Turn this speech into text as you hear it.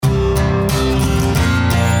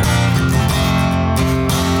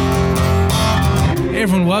Hey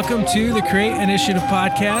everyone, welcome to the Create Initiative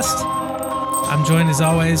podcast. I'm joined as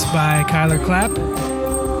always by Kyler Clapp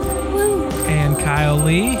and Kyle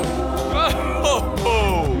Lee.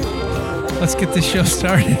 Let's get this show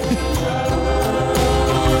started.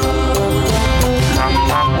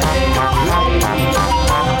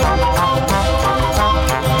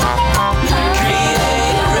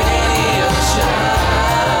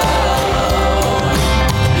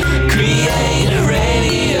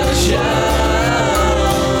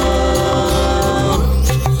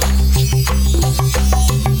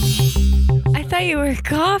 You were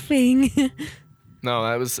coughing. No,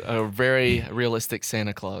 that was a very realistic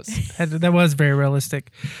Santa Claus. That was very realistic.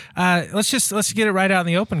 Let's get it right out in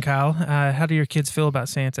the open, Kyle. How do your kids feel about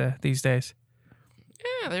Santa these days?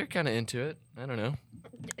 Yeah, they're kind of into it. I don't know.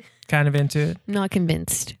 Kind of into it? Not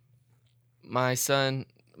convinced. My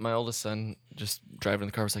oldest son, just driving in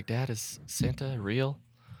the car was like, "Dad, is Santa real?"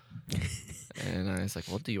 And I was like,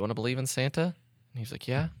 "Well, do you want to believe in Santa?" And he was like,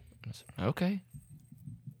 "Yeah." I was like, "Okay."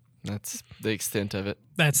 That's the extent of it.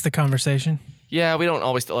 That's the conversation. Yeah, we don't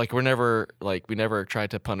always we never try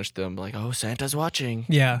to punish them like, "Oh, Santa's watching."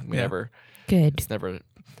 Yeah, we never. Good. It's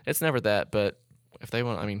never that. But if they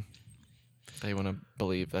want, if they want to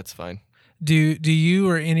believe, that's fine. Do you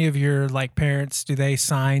or any of your parents, do they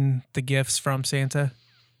sign the gifts from Santa?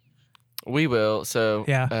 We will. So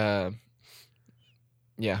yeah.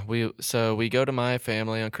 We go to my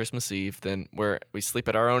family on Christmas Eve. Then we sleep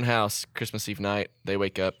at our own house Christmas Eve night. They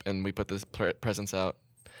wake up and we put the presents out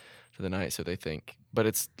for the night, so they think. But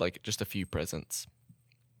it's just a few presents.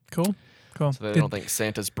 Cool. So they don't think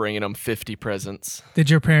Santa's bringing them 50 presents.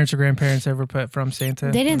 Did your parents or grandparents ever put from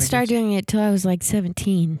Santa? They didn't start doing it till I was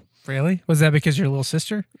 17. Really? Was that because your little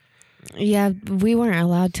sister? Yeah, we weren't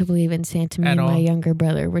allowed to believe in Santa. Me and my younger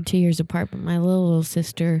brother were 2 years apart, but my little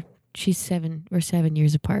sister, she's 7. We're 7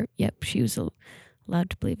 years apart. Yep, she was allowed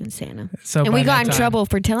to believe in Santa. And we got in trouble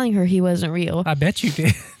for telling her he wasn't real. I bet you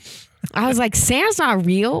did. I was like, Santa's not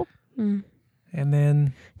real. And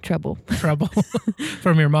then trouble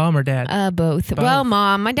from your mom or dad? Both. Well,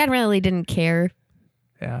 mom. My dad really didn't care.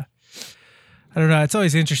 Yeah. I don't know. It's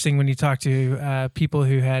always interesting when you talk to people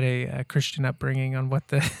who had a Christian upbringing on what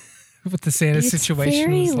the Santa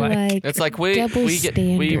situation was like. It's like we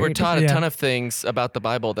were taught a ton of things about the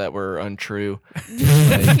Bible that were untrue.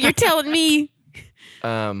 You're telling me.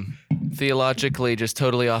 Theologically just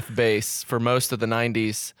totally off base for most of the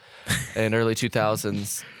 90s and early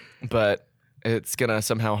 2000s, but it's going to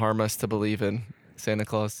somehow harm us to believe in Santa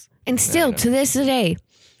Claus. And still, to this day,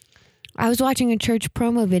 I was watching a church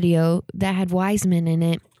promo video that had wise men in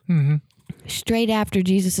it straight after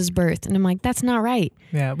Jesus' birth, and I'm like, that's not right.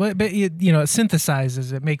 Yeah, but it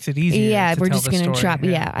synthesizes. It makes it easier. Yeah, to we're tell just the going to story. chop.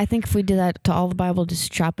 Yeah, I think if we did that to all the Bible,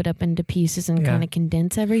 just chop it up into pieces and kind of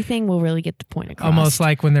condense everything, we'll really get the point across. Almost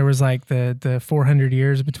like when there was the 400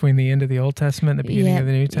 years between the end of the Old Testament and the beginning of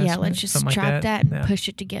the New Testament. Yeah, let's just chop that and push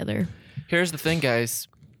it together. Here's the thing, guys.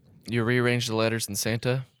 You rearrange the letters in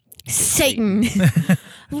Santa. Satan.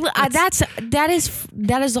 That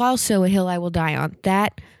is also a hill I will die on.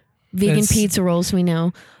 That vegan pizza rolls, we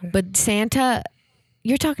know. But Santa,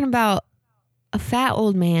 you're talking about a fat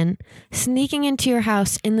old man sneaking into your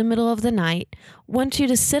house in the middle of the night, wants you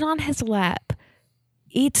to sit on his lap,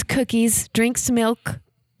 eats cookies, drinks milk.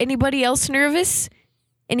 Anybody else nervous?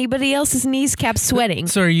 Anybody else's kneecaps sweating?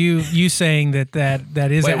 So are you saying that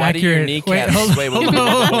is Wait, an why accurate? do your kneecaps? Hold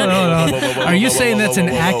on. Are you saying that's an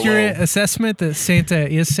accurate assessment that Santa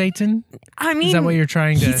is Satan? I mean, is that what you're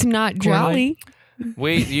trying to? He's not jolly.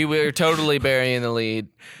 You were totally burying the lead.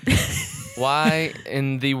 Why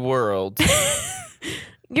in the world?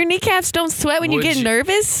 Your kneecaps don't sweat when you get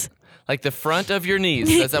nervous? Like the front of your knees.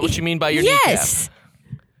 Is that what you mean by your yes.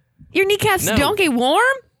 Your kneecaps don't get warm?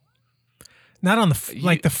 Not on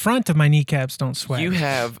the front of my kneecaps don't sweat. You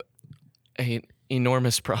have an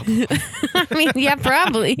enormous problem. I mean, yeah,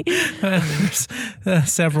 probably.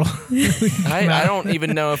 Several. I don't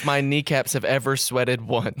even know if my kneecaps have ever sweated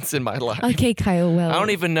once in my life. Okay, Kyle, well. I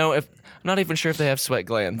don't even know I'm not even sure if they have sweat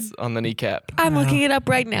glands on the kneecap. I'm looking it up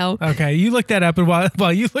right now. Okay, you look that up, and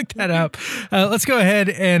while you look that up, let's go ahead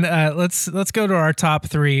and let's go to our top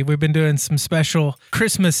 3. We've been doing some special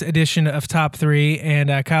Christmas edition of top 3,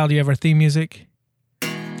 and Kyle, do you have our theme music?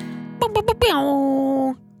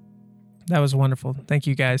 That was wonderful. Thank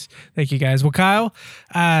you guys. Well, Kyle,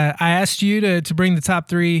 I asked you to bring the top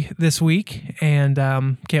 3 this week, and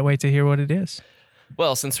can't wait to hear what it is.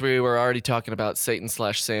 Well, since we were already talking about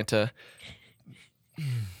Satan/Santa,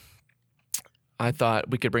 I thought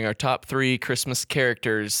we could bring our top 3 Christmas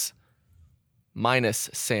characters minus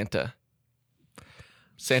Santa.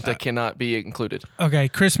 Santa cannot be included. Okay,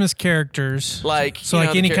 Christmas characters. Like So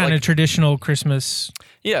like any kind of traditional Christmas.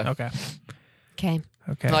 yeah, Okay. Okay.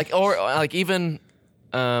 Okay. like or like even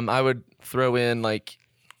I would throw in like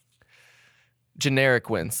generic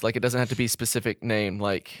ones. Like it doesn't have to be specific name.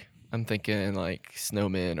 Like I'm thinking like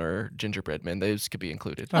snowmen or gingerbread men. Those could be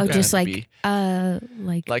included. Oh, Okay. just Doesn't like have to be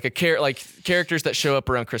like like characters that show up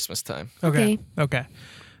around Christmas time. Okay. Okay.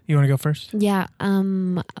 You want to go first? yeah.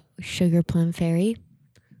 Sugar Plum Fairy.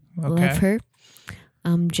 Okay. Love her.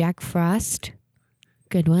 Jack Frost.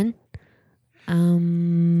 Good one.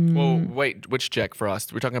 Well, wait, which Jack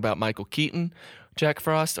Frost? We're talking about Michael Keaton, Jack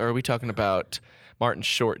Frost, or are we talking about Martin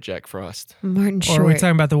Short, Jack Frost? Martin Or Short. are we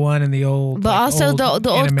talking about the one in the old? but like, also the old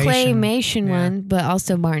animation? claymation Yeah. one, but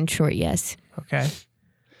also Martin Short, yes. Okay.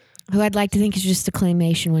 Who I'd like to think is just the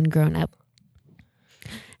claymation one grown up.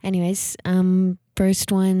 Anyways,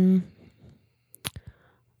 first one,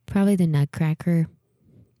 probably the Nutcracker.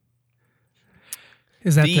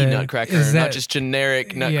 Is that The Nutcracker, is that, not just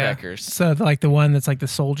generic Nutcrackers. So like the one that's like the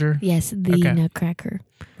soldier. Yes, the Okay. Nutcracker.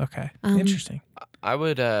 Okay. Um, Interesting. I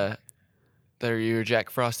would. There, your Jack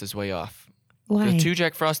Frost is way off. Why? The two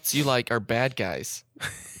Jack Frosts you like are bad guys.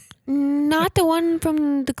 Not the one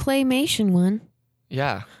from the claymation one.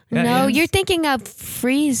 Yeah. Yeah, no, it is. you're thinking of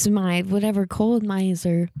Freeze My, whatever, Cold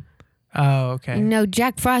Miser. Oh, okay. No,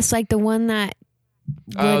 Jack Frost, like the one that.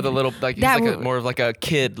 Oh, would- the little like he's that like w- more of like a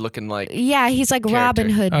kid looking like. Yeah, he's like character. Robin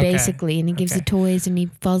Hood, Okay. basically, and he gives the Okay. toys and he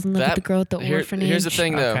falls in love with That- the girl at the orphanage. Here's the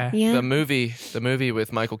thing though. Okay. Yeah. The movie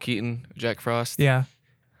with Michael Keaton, Jack Frost, Yeah.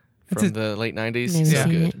 It's from a, the late '90s, Never so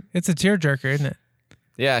seen good. it. it's a tearjerker, isn't it?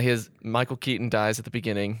 Yeah, Michael Keaton dies at the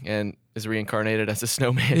beginning and is reincarnated as a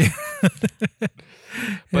snowman.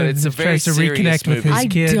 But it's a He very tries to serious reconnect with movie. his I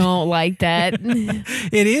kid. don't like that.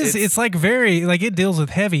 It is. It's like very like it deals with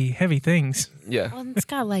heavy things. Yeah. Well, it's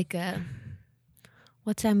got like a.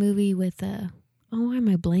 What's that movie with oh, why am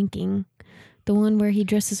I blanking? The one where he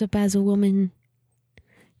dresses up as a woman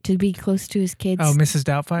to be close to his kids. Oh, Mrs.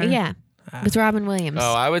 Doubtfire. Yeah, with Robin Williams.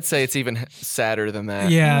 Oh, I would say it's even sadder than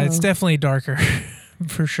that. Yeah, it's Oh. definitely darker,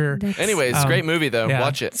 for sure. That's- Anyways, Um, great movie though. Yeah.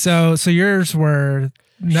 Watch it. So yours were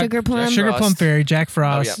Sugar Plum. Jack Sugar Frost. Plum Fairy, Jack Oh,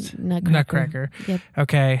 Frost, Nutcracker. Nutcracker. Yep.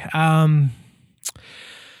 Okay.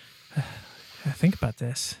 Think about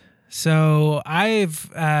this. So I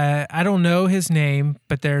don't know his name,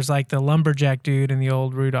 but there's like the lumberjack dude in the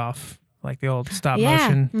old Rudolph, like the old stop Yeah.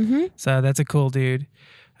 motion. Mm-hmm. So that's a cool dude.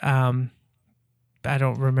 I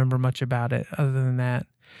don't remember much about it other than that.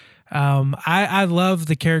 I love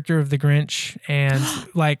the character of the Grinch, and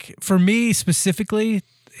like for me specifically,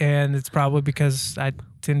 and it's probably because I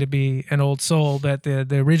tend to be an old soul, but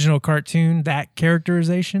the original cartoon, that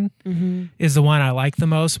characterization Mm-hmm. is the one I like the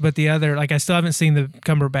most. But the other, like I still haven't seen the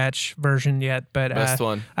Cumberbatch version yet, but Best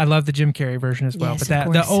one. I love the Jim Carrey version as well. Yes, but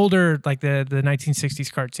of the course. older, like the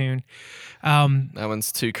 1960s cartoon, That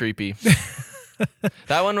one's too creepy.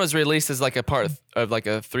 That one was released as like a part of like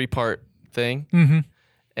a 3-part thing, hmm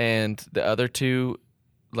and the other 2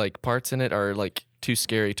 like parts in it are like too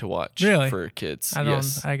scary to watch Really? for kids. I don't.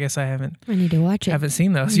 Yes. I guess I haven't I need to watch it. haven't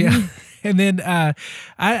seen those. Yeah, and then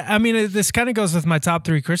I mean this kind of goes with my top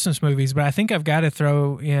 3 Christmas movies, but I think I've got to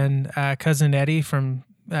throw in Cousin Eddie from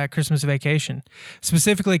Christmas Vacation,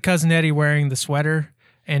 specifically Cousin Eddie wearing the sweater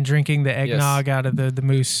and drinking the eggnog out of the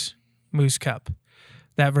moose cup.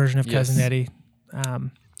 That version of Cousin Yes. Eddie.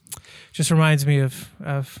 Just reminds me of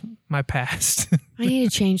my past. I need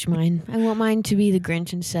to change mine. I want mine to be the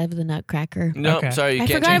Grinch instead of the Nutcracker. No, Okay. sorry, you I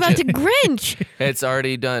can't forgot change about it. the Grinch. It's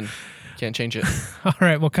already done. Can't change it. All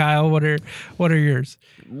right, well, Kyle, what are yours?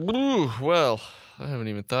 Ooh, well, I haven't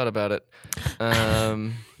even thought about it.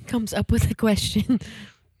 Comes up with a question.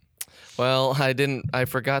 Well, I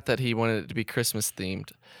forgot that he wanted it to be Christmas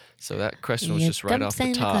themed, so that question was just right off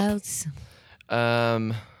the top.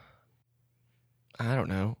 I don't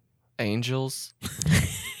know. Angels.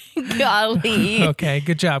 Golly. Okay,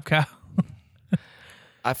 good job, Kyle.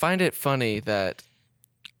 I find it funny that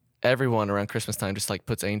everyone around Christmas time just like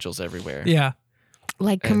puts angels everywhere. Yeah.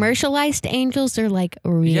 Like And- commercialized angels or like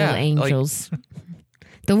real Yeah, like- angels?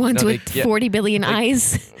 The ones No, they- with yeah, 40 billion like-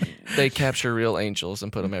 eyes? They capture real angels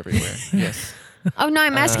and put them everywhere. Yes. Oh, no,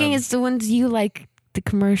 I'm asking Um, it's the ones you like, the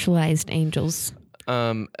commercialized angels.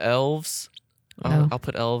 Elves. Oh. I'll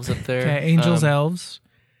put elves up there. Okay, angels, elves.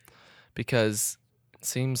 Because it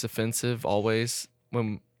seems offensive always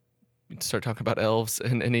when we start talking about elves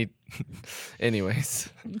and any. Anyways,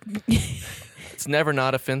 it's never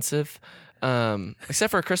not offensive. Except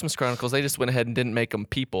for Christmas Chronicles, they just went ahead and didn't make them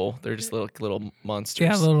people. They're just little monsters.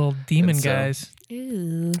 Yeah, little demon And so- guys.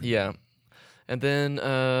 Ooh. Yeah. And then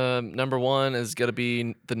number 1 is gonna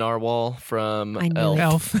be the narwhal from I know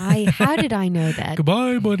Elf. How did I know that?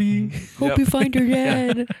 Goodbye, buddy. Hope you find her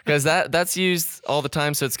dead. Because that's used all the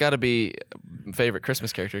time, so it's got to be favorite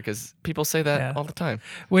Christmas character because people say that all the time.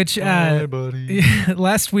 Which Bye, buddy.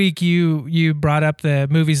 last week you brought up the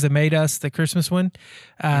movies that made us, the Christmas one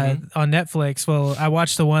on Netflix. Well, I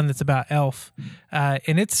watched the one that's about Elf,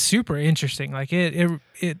 and it's super interesting. Like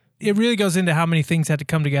it really goes into how many things had to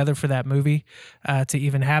come together for that movie to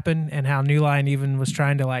even happen, and how New Line even was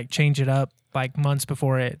trying to like change it up like months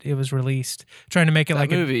before it was released, trying to make it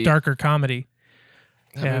like a darker comedy.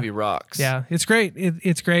 That movie rocks. Yeah, it's great.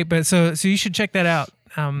 It's great. But so you should check that out.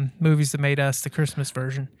 Movies that made us, the Christmas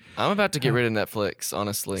version. I'm about to get rid of Netflix,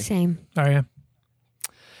 honestly. Same. Oh yeah.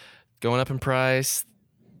 Going up in price.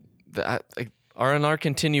 R&R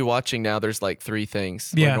continue watching now. There's like 3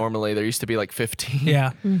 things. Yeah. Where normally there used to be like 15.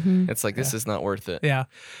 Yeah. It's like this is not worth it. Yeah.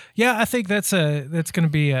 Yeah. I think that's going to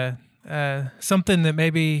be something that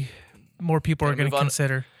maybe more people are going to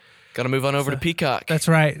consider. Got to move on over to Peacock. That's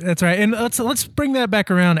right. That's right. And let's bring that back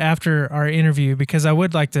around after our interview, because I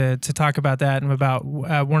would like to talk about that and about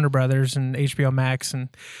Warner Brothers and HBO Max and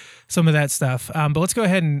some of that stuff. But let's go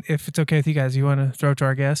ahead, and if it's okay with you guys, you want to throw it to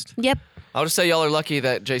our guest? Yep. I'll just say y'all are lucky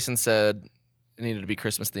that Jason said it needed to be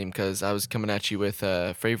Christmas themed, because I was coming at you with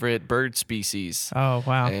favorite bird species. Oh,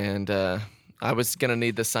 wow. And I was going to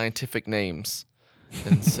need the scientific names.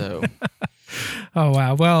 And so... Oh,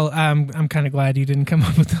 wow. Well, I'm kind of glad you didn't come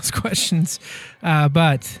up with those questions.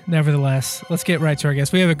 But nevertheless, let's get right to our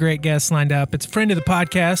guest. We have a great guest lined up. It's a friend of the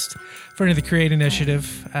podcast, friend of the Create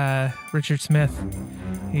Initiative, Richard Smith.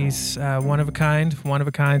 He's one of a kind.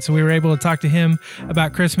 So we were able to talk to him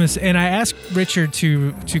about Christmas. And I asked Richard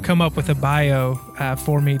to come up with a bio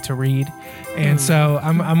for me to read. And so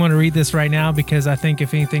I'm going to read this right now, because I think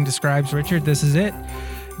if anything describes Richard, this is it.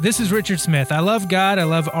 This is Richard Smith. I love God, I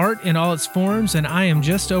love art in all its forms, and I am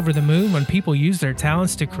just over the moon when people use their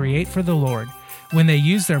talents to create for the Lord, when they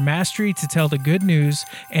use their mastery to tell the good news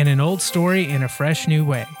and an old story in a fresh new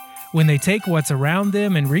way, when they take what's around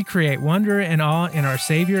them and recreate wonder and awe in our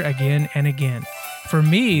Savior again and again. For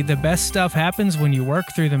me, the best stuff happens when you work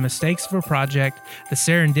through the mistakes of a project, the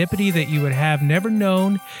serendipity that you would have never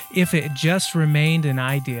known if it just remained an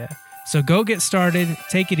idea. So go get started,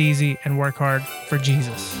 take it easy, and work hard for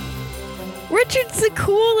Jesus. Richard's the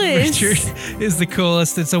coolest. Richard is the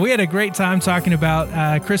coolest. And so we had a great time talking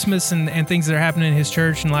about Christmas and things that are happening in his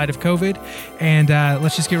church in light of COVID. And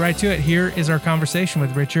let's just get right to it. Here is our conversation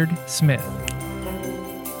with Richard Smith.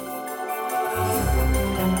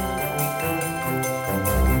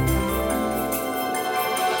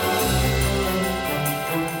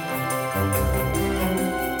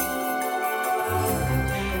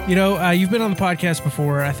 You know, you've been on the podcast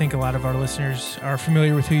before. I think a lot of our listeners are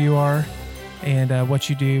familiar with who you are and what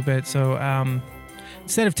you do. But so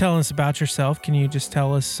instead of telling us about yourself, can you just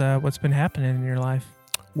tell us what's been happening in your life?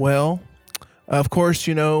 Well, of course,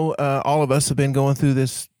 you know, all of us have been going through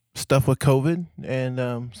this stuff with COVID.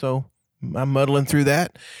 And so I'm muddling through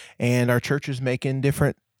that. And our church is making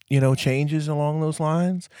different, changes along those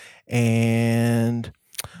lines. And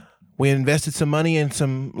we invested some money in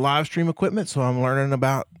some live stream equipment. So I'm learning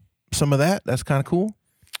about some of that. That's kind of cool.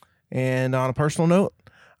 And on a personal note,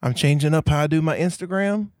 I'm changing up how I do my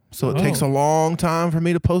Instagram. So it takes a long time for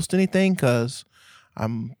me to post anything because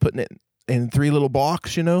I'm putting it in 3 little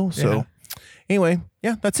blocks, So anyway,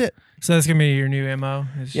 yeah, that's it. So that's going to be your new MO?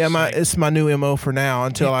 It's my new MO for now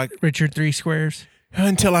until Richard 3 Squares?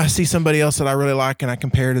 Until I see somebody else that I really like and I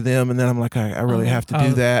compare to them. And then I'm like, I really have to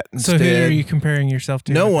do that instead. So who are you comparing yourself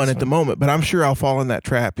to? No one at the moment, but I'm sure I'll fall in that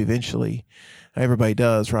trap eventually. Everybody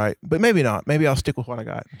does, right? But maybe not. Maybe I'll stick with what I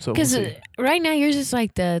got. So because right now yours is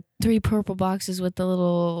like the 3 purple boxes with the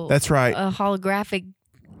little that's right holographic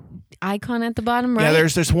icon at the bottom, right? Yeah,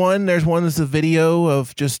 there's one that's a video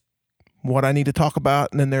of just what I need to talk about,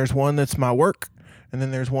 and then there's one that's my work, and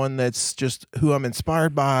then there's one that's just who I'm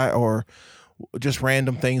inspired by or just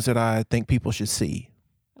random things that I think people should see.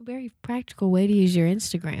 A very practical way to use your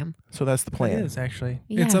Instagram. So that's the plan. It is actually.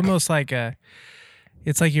 Yeah. It's almost like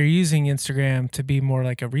it's like you're using Instagram to be more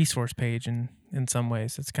like a resource page in some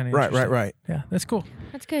ways. It's kind of right. Yeah, that's cool.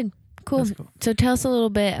 That's good. Cool. So tell us a little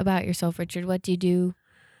bit about yourself, Richard. What do you do?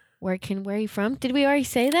 Where are you from? Did we already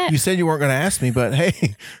say that? You said you weren't going to ask me, but hey.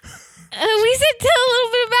 We said tell a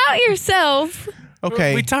little bit about yourself.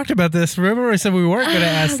 Okay. We talked about this. Remember I said we weren't going to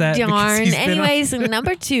ask that. Darn. Anyways,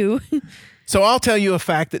 number 2. So I'll tell you a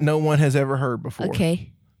fact that no one has ever heard before.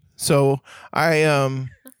 Okay. So I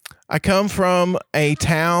come from a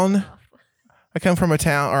town.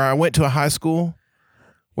 Or I went to a high school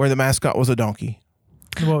where the mascot was a donkey.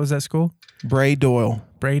 What was that school? Bray Doyle.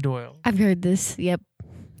 Bray Doyle. I've heard this. Yep.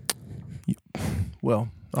 Well,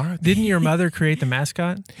 all right. Didn't your mother create the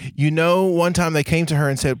mascot? You know, one time they came to her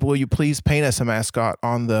and said, will you please paint us a mascot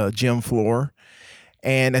on the gym floor?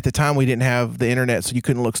 And at the time, we didn't have the internet, so you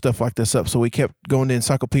couldn't look stuff like this up. So we kept going to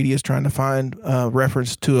encyclopedias trying to find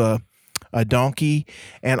reference to a donkey,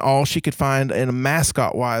 and all she could find in a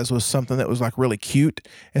mascot-wise was something that was like really cute.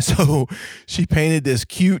 And so she painted this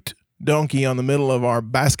cute donkey on the middle of our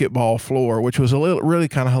basketball floor, which was really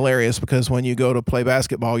kind of hilarious because when you go to play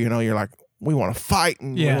basketball, you know, you're like, we want to fight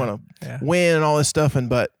and we want to win and all this stuff.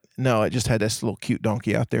 But no, it just had this little cute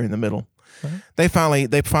donkey out there in the middle. Uh-huh. They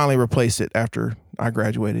finally replaced it after I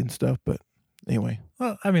graduated and stuff. But anyway.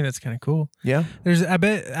 Well, I mean, that's kind of cool. Yeah. I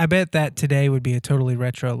bet that today would be a totally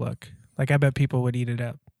retro look. Like, I bet people would eat it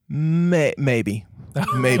up. Maybe.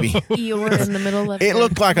 Maybe. You were in the middle of it.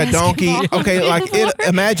 Looked like a donkey. Okay, like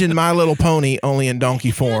imagine My Little Pony only in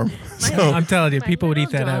donkey form. So I'm telling you, people would eat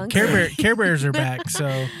that up. Care Bears are back,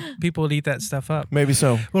 so people would eat that stuff up. Maybe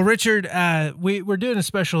so. Well, Richard, we're doing a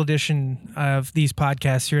special edition of these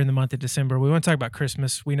podcasts here in the month of December. We want to talk about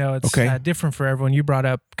Christmas. We know it's different for everyone. You brought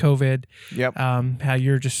up COVID. Yep. How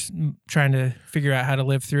you're just trying to figure out how to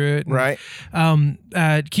live through it. And, right.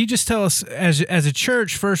 Can you just tell us, as a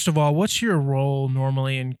church, first of all, what's your role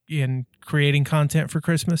normally in creating content for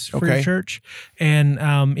Christmas for your church, and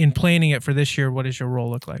in planning it for this year? What does your role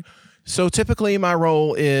look like? So typically my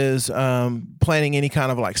role is planning any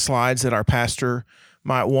kind of like slides that our pastor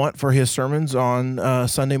might want for his sermons on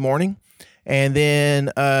Sunday morning. And then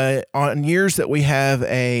on years that we have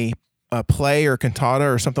a play or cantata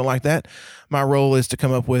or something like that, my role is to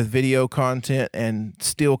come up with video content and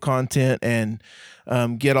still content and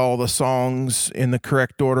get all the songs in the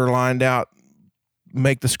correct order lined out,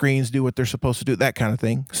 make the screens do what they're supposed to do, that kind of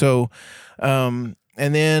thing. So,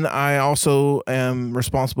 and then I also am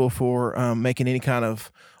responsible for making any kind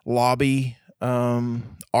of lobby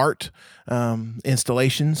art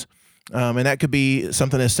installations. And that could be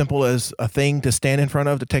something as simple as a thing to stand in front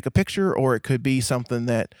of to take a picture, or it could be something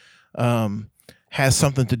that has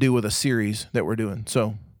something to do with a series that we're doing.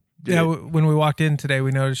 So, yeah, when we walked in today,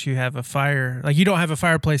 we noticed you have a fire. Like, you don't have a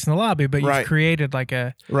fireplace in the lobby, but you've created like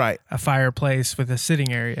a fireplace with a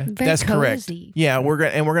sitting area. That's cozy. Correct. Yeah, we're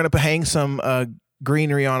gonna hang some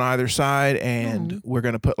greenery on either side, and we're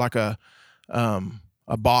gonna put like a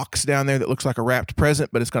box down there that looks like a wrapped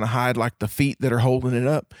present, but it's gonna hide like the feet that are holding it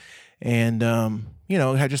up, and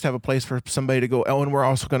just have a place for somebody to go. Oh, and we're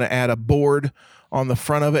also gonna add a board on the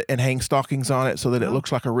front of it and hang stockings on it so that it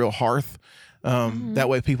looks like a real hearth. That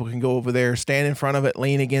way people can go over there, stand in front of it,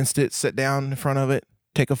 lean against it, sit down in front of it,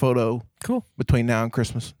 take a photo. Cool. Between now and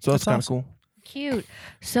Christmas. So that's kind of cool. Cute.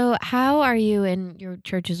 So how are you in your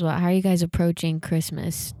church as well? How are you guys approaching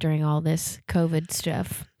Christmas during all this COVID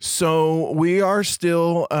stuff? So we are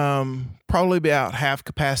still probably about half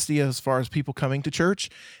capacity as far as people coming to church.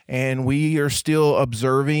 And we are still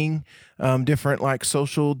observing different like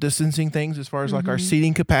social distancing things as far as like our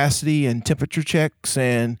seating capacity and temperature checks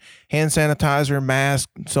and hand sanitizer, mask,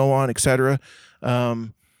 and so on, etc.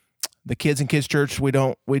 The kids in kids church,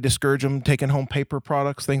 we discourage them taking home paper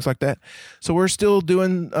products, things like that. So we're still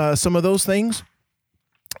doing some of those things.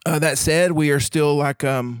 That said, we are still like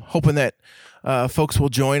hoping that folks will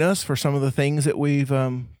join us for some of the things that we've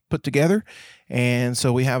put together. And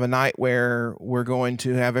so we have a night where we're going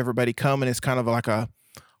to have everybody come, and it's kind of like a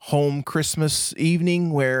home Christmas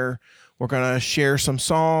evening where we're going to share some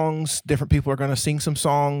songs. Different people are going to sing some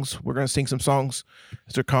songs. We're going to sing some songs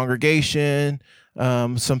as a congregation.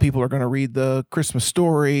 Some people are going to read the Christmas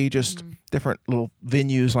story, just different little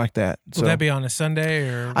venues like that. Will that be on a Sunday,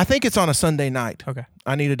 or? I think it's on a Sunday night. Okay.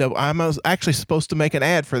 I need to double. I was actually supposed to make an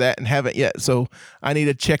ad for that and haven't yet. So I need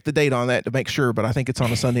to check the date on that to make sure, but I think it's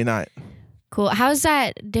on a Sunday night. Cool. How's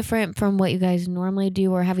that different from what you guys normally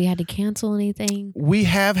do, or have you had to cancel anything? We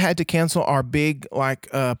have had to cancel our big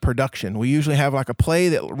production. We usually have like a play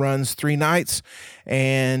that runs 3 nights,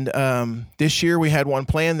 and this year we had one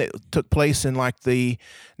planned that took place in like the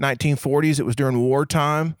 1940s. It was during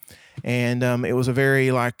wartime, and it was a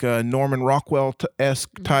very like Norman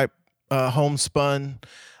Rockwell-esque type homespun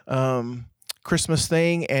Christmas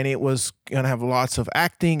thing, and it was going to have lots of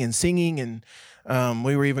acting and singing, and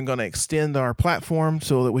we were even going to extend our platform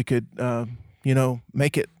so that we could,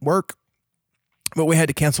 make it work. But we had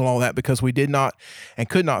to cancel all that because we did not and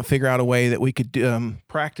could not figure out a way that we could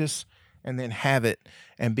practice and then have it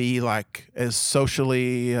and be like as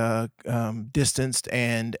socially distanced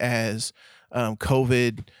and as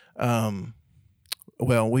COVID.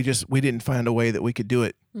 We didn't find a way that we could do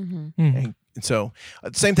it. And so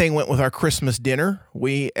the same thing went with our Christmas dinner.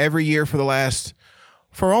 We every year for the last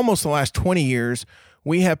for almost the last 20 years,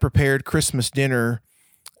 we have prepared Christmas dinner,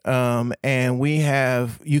 and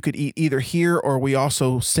you could eat either here or we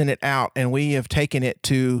also send it out, and we have taken it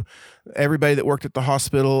to everybody that worked at the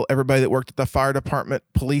hospital, everybody that worked at the fire department,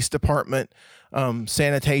 police department,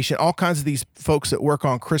 sanitation, all kinds of these folks that work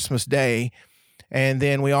on Christmas Day. And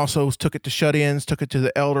then we also took it to shut-ins, took it to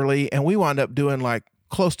the elderly, and we wound up doing like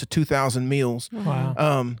close to 2,000 meals.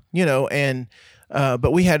 Wow.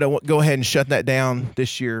 But we had to go ahead and shut that down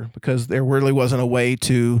this year because there really wasn't a way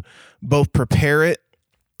to both prepare it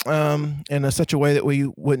in such a way that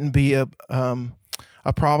we wouldn't be a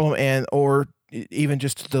problem or even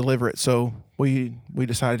just to deliver it. So we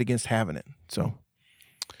decided against having it. So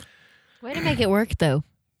way to make it work, though.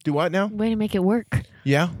 Do what now? Way to make it work.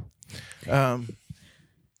 Yeah.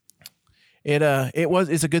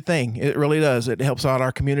 It's a good thing. It really does. It helps out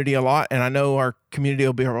our community a lot, and I know our community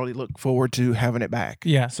will be really look forward to having it back.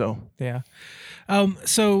 Yeah. So yeah.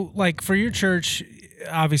 So like for your church,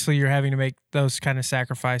 obviously you're having to make those kind of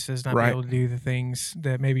sacrifices, not be able to do the things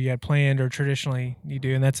that maybe you had planned or traditionally you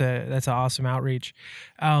do, and that's an awesome outreach.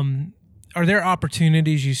 Are there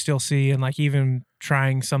opportunities you still see, and like even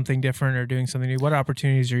trying something different or doing something new? What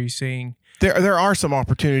opportunities are you seeing? There are some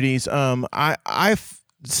opportunities. I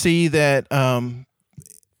see that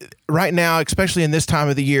right now, especially in this time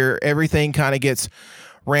of the year, everything kind of gets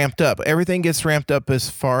ramped up. Everything gets ramped up as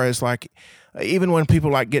far as like even when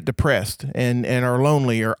people like get depressed and are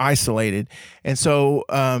lonely or isolated. And so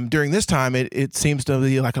during this time, it seems to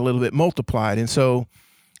be like a little bit multiplied. And so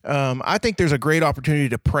I think there's a great opportunity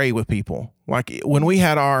to pray with people. Like when we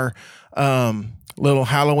had our little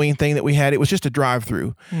Halloween thing that we had, it was just a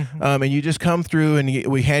drive-through. Mm-hmm. And you just come through and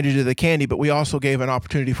we handed you the candy, but we also gave an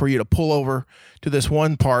opportunity for you to pull over to this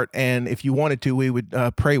one part, and if you wanted to, we would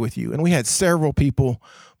pray with you. And we had several people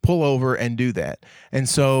pull over and do that. And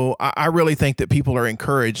so I really think that people are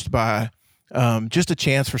encouraged by just a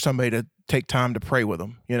chance for somebody to take time to pray with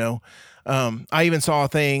them. I even saw a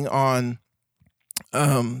thing on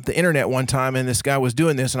the internet one time, and this guy was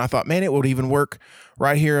doing this, and I thought, man, it would even work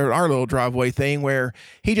right here at our little driveway thing, where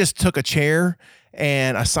he just took a chair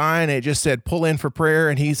and a sign, and it just said pull in for prayer,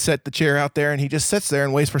 and he set the chair out there and he just sits there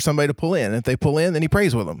and waits for somebody to pull in. And if they pull in, then he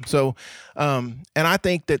prays with them. So and I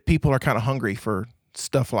think that people are kind of hungry for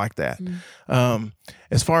stuff like that.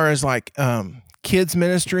 As far as like kids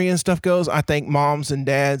ministry and stuff goes, I think moms and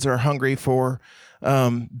dads are hungry for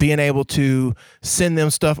being able to send them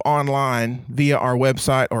stuff online via our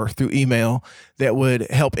website or through email that would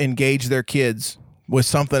help engage their kids with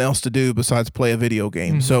something else to do besides play a video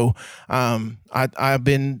game. Mm-hmm. So I've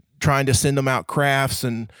been trying to send them out crafts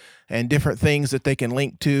and different things that they can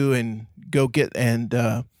link to and go get and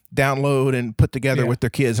download and put together with their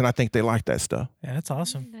kids. And I think they like that stuff. Yeah, that's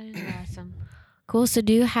awesome. That is awesome. Cool. So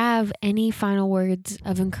do you have any final words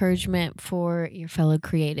of encouragement for your fellow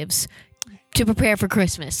creatives to prepare for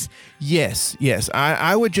Christmas? Yes.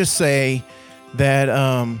 I would just say that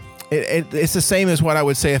it's the same as what I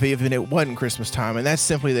would say if even it wasn't Christmas time. And that's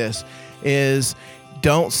simply this, is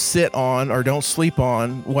don't sit on or don't sleep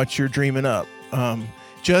on what you're dreaming up.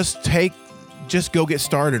 Just go get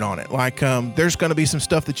started on it. Like there's going to be some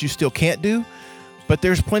stuff that you still can't do, but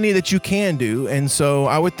there's plenty that you can do. And so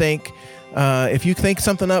I would think if you think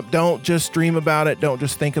something up, don't just dream about it. Don't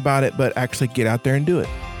just think about it, but actually get out there and do it.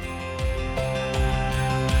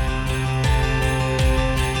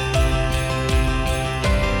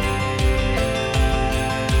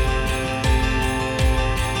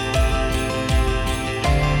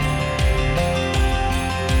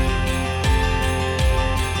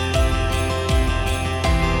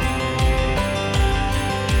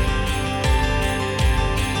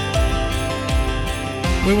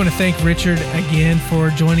 We want to thank Richard again for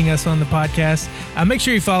joining us on the podcast. Make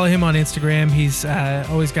sure you follow him on Instagram. He's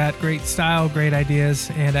always got great style, great ideas,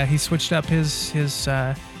 and he switched up his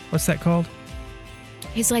what's that called?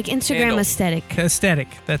 He's like Instagram Handle. aesthetic. Aesthetic.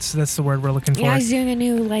 That's the word we're looking for. Yeah, he's doing a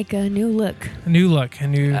new look. A new look, a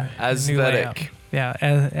new aesthetic. Yeah,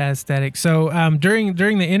 aesthetic. So during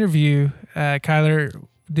the interview, Kyler,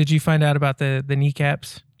 did you find out about the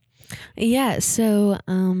kneecaps? Yeah. So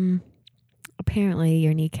apparently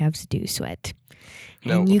your kneecaps do sweat.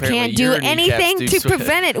 No, and you can't do your kneecaps anything do to sweat.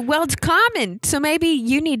 prevent it. Well, it's common. So maybe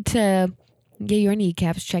you need to get your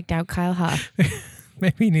kneecaps checked out, Kyle Ha.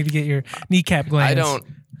 Maybe you need to get your kneecap glands.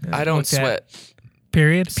 I don't sweat.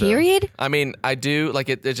 Period? So, Period? I mean, I do. Like,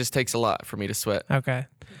 it just takes a lot for me to sweat. Okay.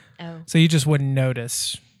 Oh. So you just wouldn't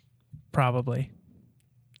notice, probably.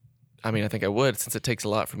 I mean, I think I would, since it takes a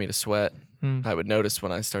lot for me to sweat. I would notice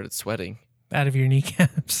when I started sweating. Out of your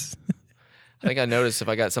kneecaps. I think I noticed if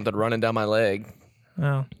I got something running down my leg.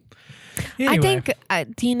 Oh. I think,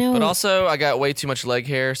 But also, I got way too much leg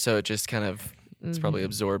hair, so it just kind of it's probably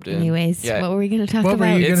absorbed in. Anyways, yeah, what were we going to talk what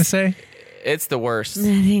about? were you going to say? it's the worst.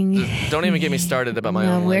 Nothing. Don't even get me started about my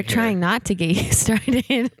No, own. we're leg hair. trying not to get you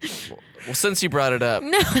started. Well, since you brought it up,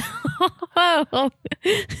 No.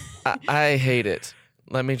 I hate it.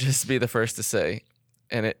 Let me just be the first to say,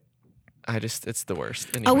 and it's the worst.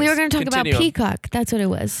 Oh, we were Anyways, going to talk about continue on. Peacock. That's what it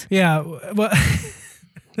was. Yeah. Well,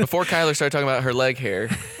 Before Kyler started talking about her leg hair,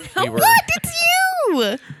 we were. What? It's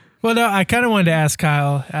you. well, no, I kind of wanted to ask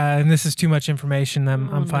Kyle, and this is too much information.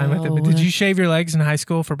 I'm fine with it. But no. did you shave your legs in high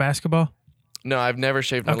school for basketball? No, I've never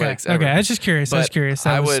shaved my Okay. legs ever. Okay. I was just curious. But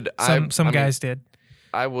Some guys did.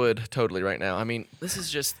 I would totally right now. I mean, this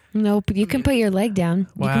is just Nope. You can put your leg down.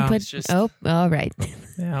 You Wow. can put. It's just- Oh, all right.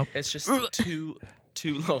 Yeah. it's just too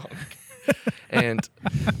long. And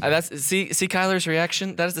that's see Kyler's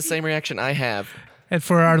reaction. That is the same reaction I have. And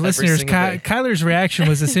for our listeners, single day. Kyler's reaction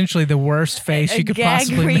was essentially the worst face A you could gag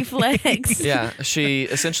possibly make. reflex. Yeah, she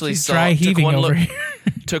essentially She's dry heaving over here.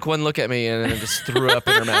 took one look at me and then just threw up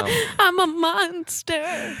in her mouth. I'm a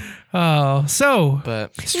monster. Oh, so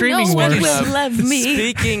But streaming no one wars. will love me.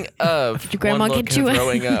 speaking of your grandma one look get you and a-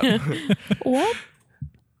 throwing up, What?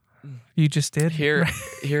 You just did here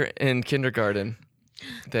in kindergarten,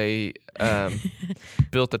 they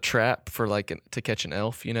built a trap for to catch an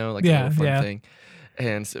elf, like a Yeah, little fun yeah. thing,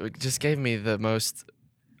 and so it just gave me the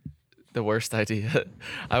worst idea.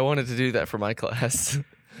 I wanted to do that for my class,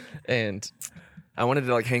 and I wanted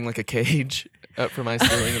to hang a cage up from my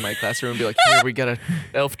ceiling in my classroom and be like, "Here, we got an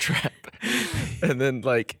elf trap," and then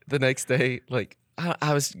the next day,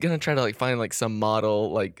 I was gonna try to find some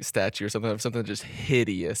model statue or something of something just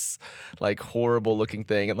hideous, horrible looking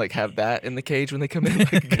thing, and have that in the cage when they come in.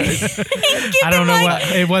 Guys, I don't know what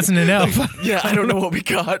it wasn't an elf. yeah, I don't know what we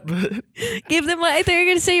got, but Give them I thought you were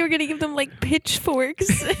gonna say you were gonna give them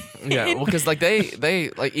pitchforks. yeah, well, because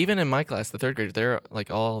they even in my class, the third grade, they're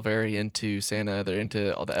all very into Santa. They're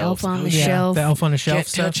into all the elves. Elf on the Yeah, shelf. the elf on a shelf Can't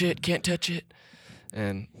stuff. touch it. Can't touch it.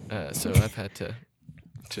 And so I've had to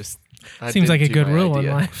just. I Seems like a didn't do good my rule in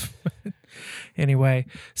idea. life. Anyway,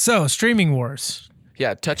 so streaming wars,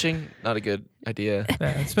 Yeah, touching not a good idea.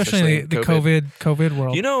 especially in the COVID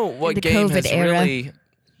world. You know what The game COVID has era. really?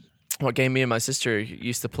 What game me and my sister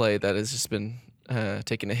used to play that has just been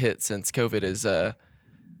taking a hit since COVID is the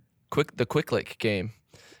Quick Lick game,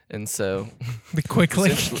 and so the quick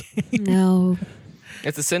link. No.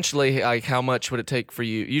 it's essentially how much would it take for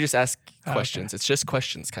you? You just ask Oh, questions. It's just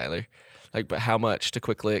questions, Kyler. But how much to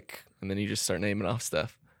Quick Lick, and then you just start naming off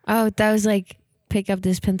stuff. Oh, that was pick up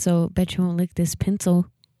this pencil. Bet you won't lick this pencil.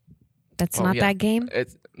 That's Oh, not yeah. that game.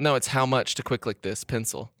 It's how much to Quick Lick this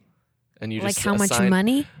pencil, and you just How much assign,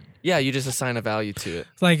 money? Yeah, you just assign a value to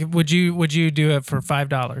it. Would you do it for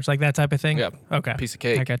 $5, like that type of thing? Yeah. Okay. Piece of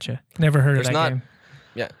cake. I gotcha. Never heard There's of that not- game.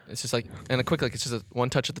 Yeah, it's just and a Quick Lick. It's just one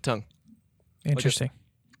touch of the tongue. Interesting.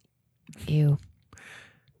 Ew.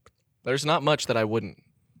 There's not much that I wouldn't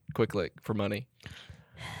Quick Lick for money.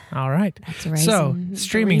 All right. That's right. So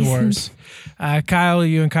streaming wars. Kyle,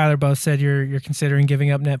 you and Kyler both said you're considering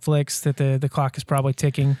giving up Netflix. That the clock is probably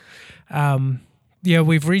ticking.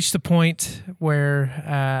 We've reached the point where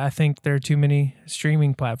I think there are too many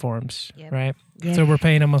streaming platforms. Yep. Right. Yeah. So we're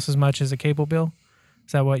paying almost as much as a cable bill.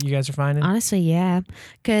 Is that what you guys are finding? Honestly, yeah.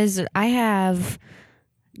 Because I have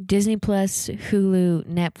Disney Plus, Hulu,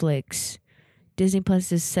 Netflix. Disney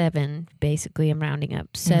Plus is 7, basically. I'm rounding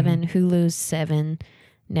up. 7. Hulu's 7.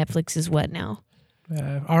 Netflix is what now?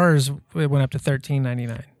 Ours it went up to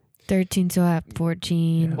 $13.99. 13, so I have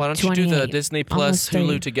 14. Why don't you do the 28, Disney Plus almost 30.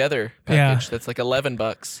 Hulu together Yeah. package? That's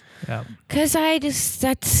 $11. Yeah. Because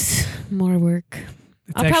that's more work.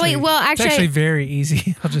 It's I'll probably, actually- well, It's actually actually, very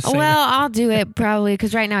easy. I'll just say well, I'll do it probably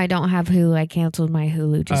because right now I don't have Hulu. I canceled my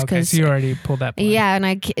Hulu just okay, because. so you already pulled that plug. Yeah, and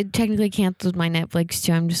I technically canceled my Netflix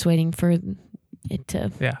too. I'm just waiting for it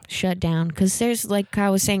to Yeah. shut down because there's, like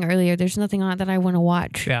Kyle was saying earlier, there's nothing on it that I want to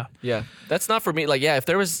watch. Yeah. Yeah, that's not for me. If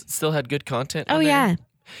there was still had good content. Oh on there, yeah,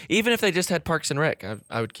 even if they just had Parks and Rec,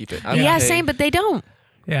 I would keep it. I would yeah, pay- same, but they don't.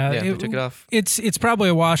 Yeah. Yeah, they took it off. It's probably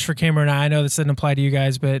a wash for Cameron and I. I know this doesn't apply to you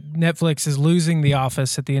guys, but Netflix is losing The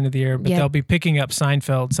Office at the end of the year, but Yep. they'll be picking up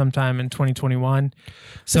Seinfeld sometime in 2021.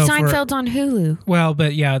 So Seinfeld's on Hulu.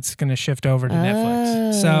 but yeah, it's going to shift over to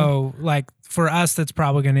Netflix. So for us, that's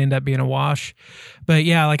probably going to end up being a wash. But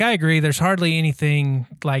yeah, I agree. There's hardly anything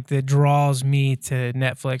that draws me to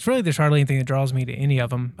Netflix. Really, there's hardly anything that draws me to any of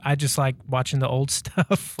them. I just like watching the old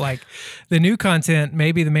stuff, the new content,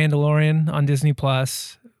 maybe The Mandalorian on Disney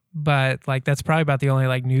Plus. But that's probably about the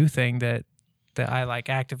only new thing that that I like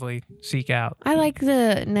actively seek out. I like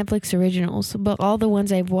the Netflix originals, but all the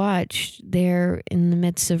ones I've watched, they're in the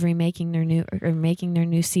midst of making their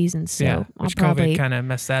new seasons. So Yeah, I'll which probably COVID kind of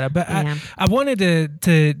messed that up. But Yeah. I wanted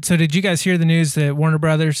to. So did you guys hear the news that Warner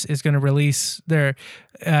Brothers is going to release their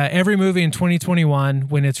every movie in 2021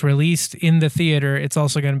 when it's released in the theater? It's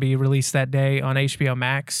also going to be released that day on HBO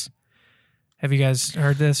Max. Have you guys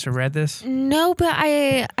heard this or read this? No, but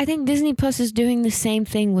I think Disney Plus is doing the same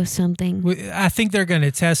thing with something. I think they're going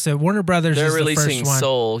to test it. Warner Brothers They're is the releasing first one.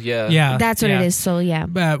 Soul, yeah. Yeah, That's what yeah. it is. So yeah.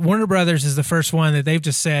 But Warner Brothers is the first one that they've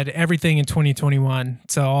just said everything in 2021.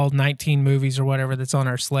 So all 19 movies or whatever that's on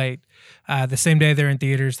our slate. The same day they're in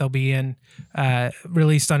theaters, they'll be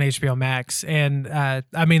released on HBO Max. And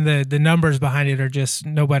I mean, the numbers behind it are just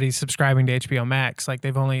nobody's subscribing to HBO Max. Like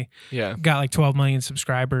they've only Yeah. got like 12 million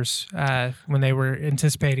subscribers when they were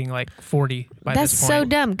anticipating like 40 by That's this point. so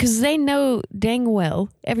dumb because they know dang well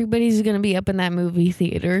everybody's going to be up in that movie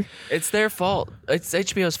theater. It's their fault. It's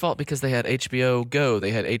HBO's fault because they had HBO Go.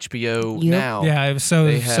 They had HBO Yep. Now. Yeah, it was so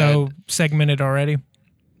They so segmented already.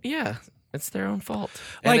 Yeah, it's their own fault.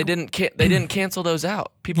 And Like- they didn't cancel those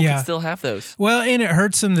out. People Yeah. can still have those. Well, and it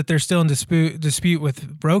hurts them that they're still in dispute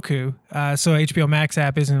with Roku. So HBO Max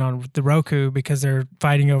app isn't on the Roku because they're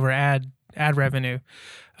fighting over ad revenue.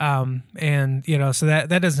 And you know, so that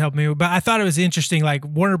doesn't help me. But I thought it was interesting. Like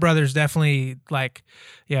Warner Brothers definitely, like,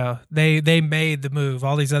 you know, they made the move.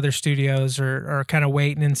 All these other studios are kind of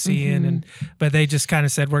waiting and seeing, but they just kind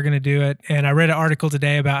of said we're going to do it. And I read an article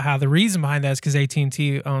today about how the reason behind that is because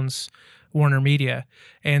AT&T owns Warner Media,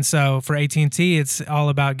 and so for AT&T, it's all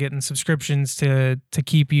about getting subscriptions to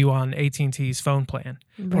keep you on AT&T's phone plan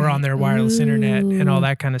or on their wireless internet and all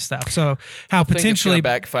that kind of stuff. So how I think it's potentially gonna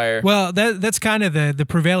backfire. well, that's kind of the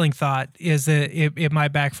prevailing thought is that it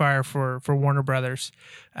might backfire for Warner Brothers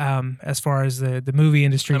as far as the movie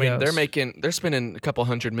industry I mean, goes. they're spending a couple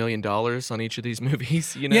 $100 million on each of these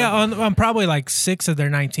movies. You know. Yeah, on probably like 6 of their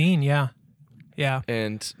 19. Yeah. Yeah.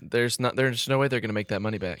 And there's no way they're going to make that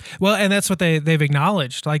money back. Well, and that's what they've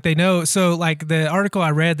acknowledged. Like they know. So like the article I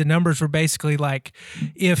read, the numbers were basically like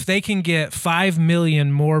if they can get 5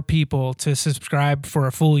 million more people to subscribe for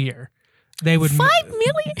a full year, they would 5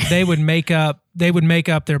 million? They would make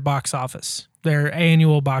up their box office, their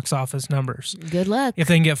annual box office numbers. Good luck. If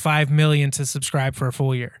they can get 5 million to subscribe for a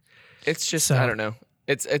full year. It's just So- I don't know.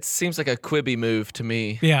 It seems like a Quibi move to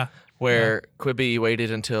me. Yeah. Where Quibi waited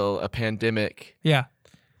until a pandemic Yeah.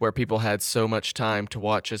 where people had so much time to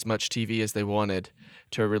watch as much TV as they wanted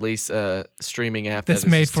to release a streaming app That's that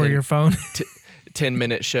was made just for your phone.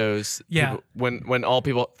 10-minute shows. Yeah. When all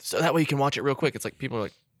people, so that way you can watch it real quick. It's like people are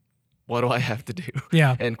like, what do I have to do?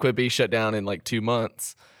 Yeah. And Quibi shut down in like 2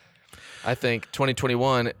 months. I think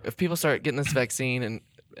 2021, if people start getting this vaccine and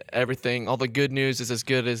everything, all the good news is as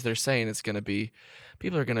good as they're saying it's going to be,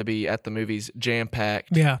 people are going to be at the movies jam-packed,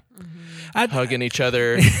 Yeah. hugging each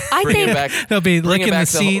other, I bringing think- back They'll be bringing licking the back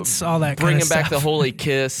the whole- seats, all that kind bringing of back stuff. the holy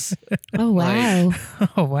kiss. Oh wow.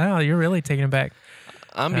 Oh, wow. You're really taking it back.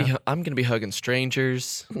 I'm gonna be hugging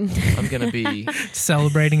strangers. I'm gonna be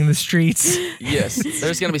Celebrating in the streets. yes.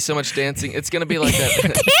 There's gonna be so much dancing. It's gonna be like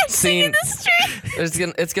that scene.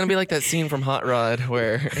 It's gonna be like that scene from Hot Rod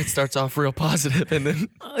where it starts off real positive and then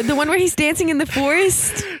The one where he's dancing in the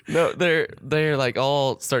forest? no, they're like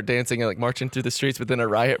all start dancing and like marching through the streets, but then a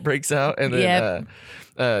riot breaks out and then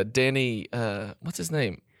Danny, what's his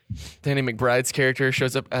name? Danny McBride's character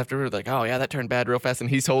shows up afterward, like, oh yeah, that turned bad real fast, and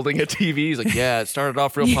he's holding a TV. He's like, yeah, it started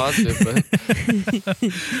off real positive, but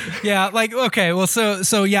Yeah, like okay, well,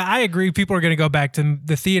 so yeah, I agree. People are going to go back to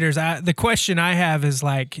the theaters. The question I have is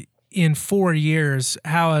like, in 4 years,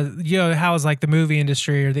 how is like the movie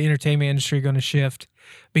industry or the entertainment industry going to shift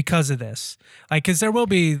because of this? Like, because there will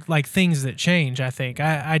be like things that change. I think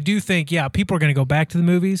I do think people are going to go back to the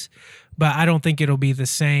movies, but I don't think it'll be the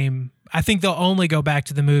same. I think they'll only go back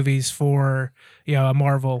to the movies for a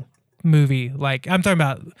Marvel movie. Like I'm talking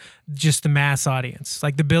about just the mass audience,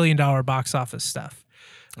 like the $1 billion box office stuff.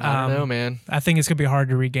 I don't know, man. I think it's gonna be hard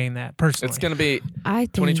to regain that personally. It's gonna be I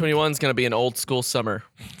think 2021 is gonna be an old school summer.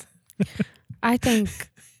 I think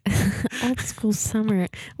old school summer.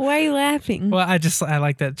 Why are you laughing? Well, I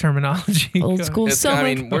like that terminology. Old school It's, summer.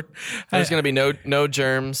 I mean, there's gonna be no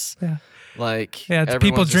germs. Yeah. Like Yeah, it's everyone's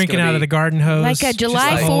people just drinking gonna out of be- the garden hose. like a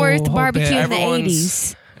July like- 4th whole barbecue bit. in the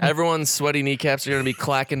Everyone's- 80s. Everyone's sweaty kneecaps are gonna be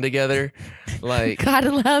clacking together. Like Gotta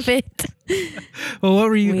love it. Well, what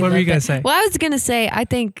were you We gonna love say? that. Well, I was gonna say I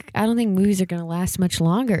don't think movies are gonna last much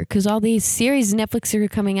longer because all these series Netflix are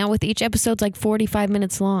coming out with, each episode's like 45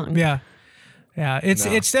 minutes long. Yeah. Yeah, it's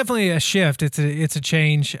No. it's definitely a shift. It's a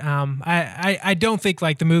change. I don't think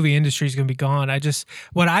like the movie industry is going to be gone.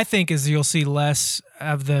 What I think is you'll see less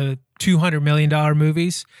of the $200 million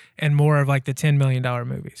movies and more of like the $10 million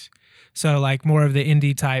movies. So like more of the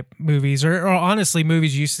indie type movies, or honestly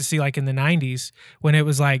movies you used to see like in the 90s when it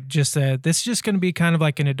was like this is just going to be kind of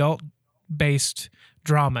like an adult based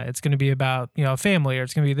drama. It's going to be about a family, or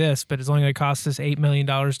it's going to be this, but it's only going to cost us $8 million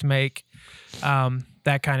to make.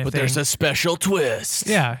 That kind of But thing. there's a special twist.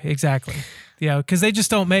 Yeah, exactly. Because they just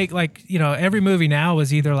don't make like every movie now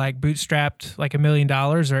is either like bootstrapped like $1 million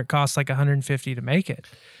or it costs like $150 to make it.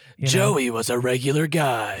 Joey was a regular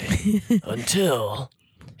guy until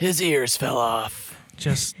his ears fell off.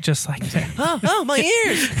 Just like that. Oh, my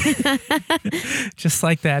ears! Just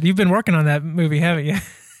like that. You've been working on that movie, haven't you?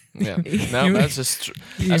 Yeah. No, that's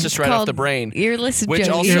just right off the brain. Earless Which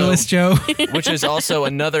Joe. also- Earless Joe. Which is also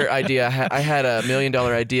another idea. I had $1 million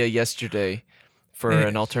idea yesterday for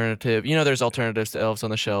an alternative. There's alternatives to Elves on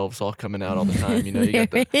the Shelves all coming out all the time.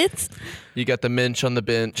 You got the Minch on the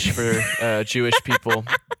Bench for Jewish people,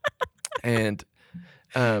 and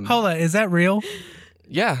Hold on, is that real?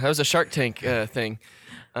 yeah, that was a Shark Tank thing.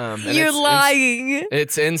 And You're lying.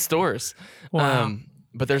 It's in stores. Wow.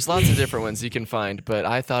 But there's lots of different ones you can find. But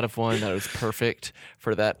I thought of one that was perfect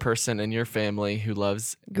for that person in your family who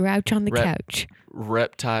loves Grouch on the couch.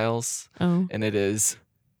 reptiles. Oh. And it is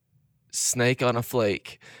snake on a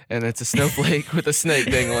flake. And it's a snowflake with a snake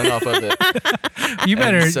dangling off of it. You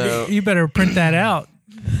so- better print that out.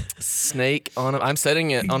 Snake on a... I'm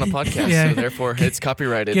setting it on a podcast, Yeah. so therefore it's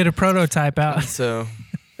copyrighted. Get a prototype out. So...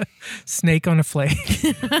 Snake on a flake.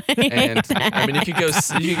 And I mean, you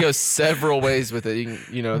could go several ways with it. You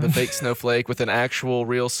can, the fake snowflake with an actual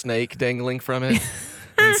real snake dangling from it.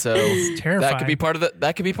 And so terrifying. that could be part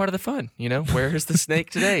of the fun. Where is the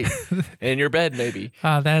snake today? In your bed, maybe.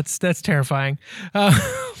 That's terrifying.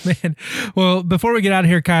 Man. Well, before we get out of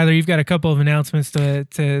here, Kyler, you've got a couple of announcements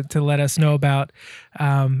to let us know about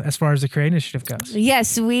as far as the Create Initiative goes.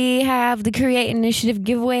 Yes, we have the Create Initiative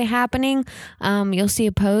giveaway happening. You'll see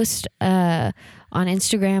a post on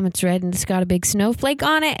Instagram. It's red and it's got a big snowflake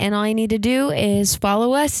on it. And all you need to do is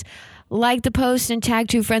follow us, like the post, and tag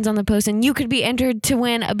 2 friends on the post. And you could be entered to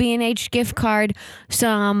win a B&H gift card,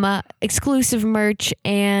 some exclusive merch,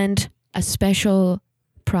 and a special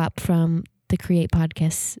prop from the Create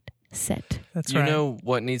Podcast set. That's You right. know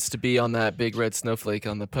what needs to be on that big red snowflake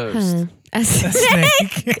on the post? A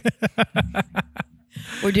snake.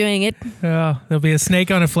 We're doing it. Oh, there'll be a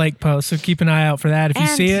snake on a flake post, so keep an eye out for that. If you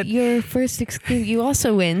And see it, your first you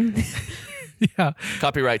also win. yeah,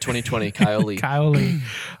 Copyright 2020, Kyle Lee. Kyle Lee.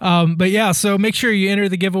 But yeah, so make sure you enter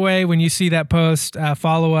the giveaway when you see that post.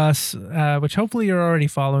 Follow us, which hopefully you're already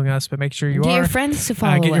following us, but make sure you Get are. your friends to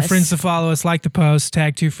follow us. Get your friends to follow us, like the post,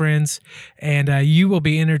 tag 2 friends, and you will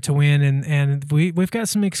be entered to win. And we've got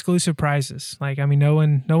some exclusive prizes. Like, I mean, no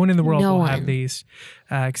one in the world No will one. have these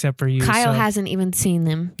except for you. Kyle so. hasn't even seen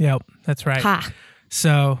them. Yep, that's right. Ha.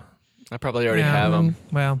 So I probably already yeah, have them.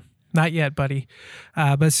 Well, not yet, buddy.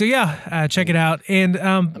 But so yeah, check it out. And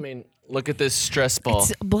I mean, look at this stress ball.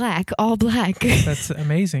 It's black, all black. that's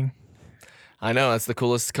amazing. I know, that's the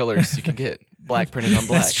coolest colors you can get. Black printed on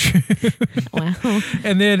black. That's true. Wow.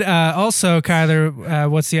 And then also, Kyler,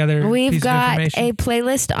 what's the other We've piece got of information? a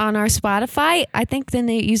playlist on our Spotify. I think the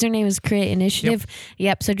username is Create Initiative.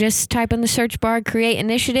 Yep. So just type in the search bar Create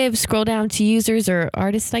Initiative, scroll down to users or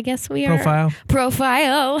artists, I guess we are.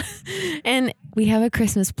 Profile. And we have a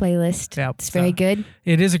Christmas playlist. Yep. It's very good.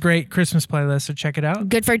 It is a great Christmas playlist, so check it out.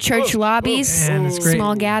 Good for church lobbies, And it's great.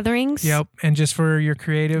 small gatherings. Yep, and just for your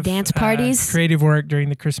creative Dance parties. creative work during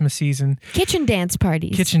the Christmas season, Kitchen dance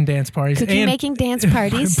parties. kitchen dance parties, Cookie and making dance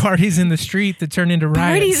parties. parties in the street that turn into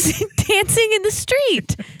riots. Parties dancing in the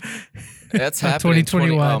street. That's happening.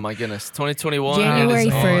 2021. Oh my goodness, 2021. January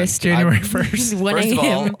is on. 1st. January 1st. 1 First of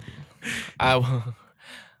a.m. all,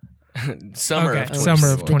 summer Okay, of 2021.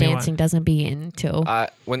 summer of The 21. dancing doesn't begin until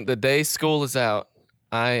When the day school is out,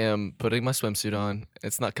 I am putting my swimsuit on.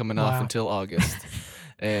 It's not coming off Wow. until August.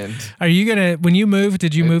 And Are you gonna? When you move,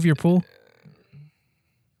 did you move your pool?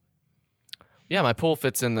 yeah, my pool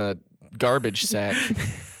fits in the garbage sack.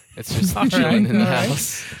 It's just All chilling right, in the all right.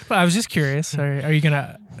 house. Well, I was just curious. Are you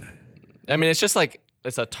gonna? I mean, it's just like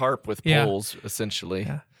it's a tarp with Yeah. poles essentially.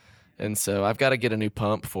 Yeah. And so I've got to get a new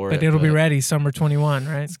pump for But it. it'll be ready summer 21,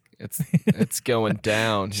 right? It's going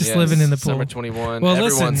down. Just living in the pool. Summer 21. Well,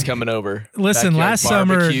 Everyone's listen- commin over. Listen, Backyard last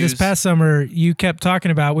summer, barbecues. this past summer, you kept talking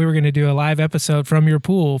about we were going to do a live episode from your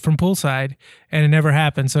pool, from poolside, and it never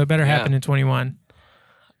happened. So it better Yeah. happen in 21.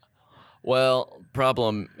 Well,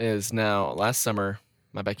 problem is now last summer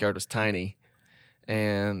my backyard was tiny,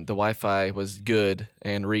 and the Wi-Fi was good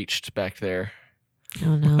and reached back there.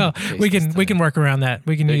 Oh no. Well, we can work around that.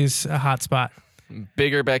 We can Big- use a hotspot.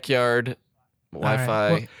 Bigger backyard,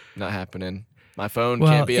 Wi-Fi Well- not happening. My phone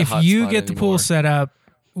Well, can't be a if hotspot you get the pool anymore. set up,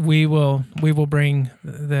 we will bring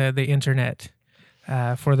the internet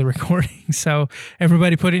for the recording. So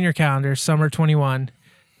everybody, put in your calendar, summer 21.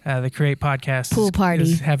 The Create Podcast Pool party.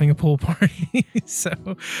 is having a pool party. So,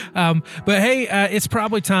 but hey, it's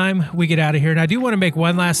probably time we get out of here. And I do want to make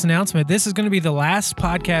one last announcement. This is going to be the last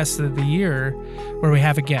podcast of the year where we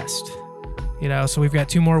have a guest. So we've got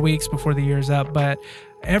 2 more weeks before the year's up. But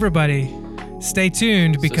everybody, stay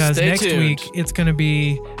tuned because stay next tuned. week it's going to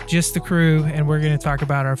be just the crew, and we're going to talk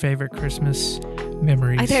about our favorite Christmas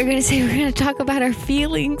memories. I thought you were going to say we're going to talk about our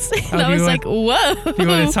feelings. And do I you was want- like, whoa. You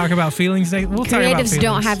want to talk about feelings next? We'll talk about Creatives feelings.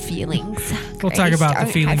 don't have feelings. We'll talk Creatives about the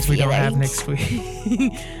don't feelings we don't have feelings. next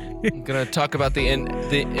week. I'm gonna talk about the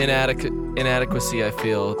inadequacy I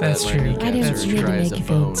feel that That's my true. kneecaps I are didn't mean to dry as make a you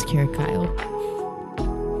feel bone. insecure, Kyle.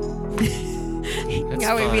 That's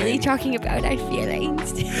Now we're really fine. talking about our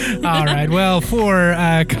feelings. All right. Well, for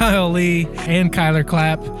Kyle Lee and Kyler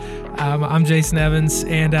Clapp, I'm Jason Evans,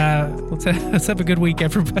 and let's have a good week,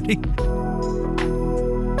 everybody.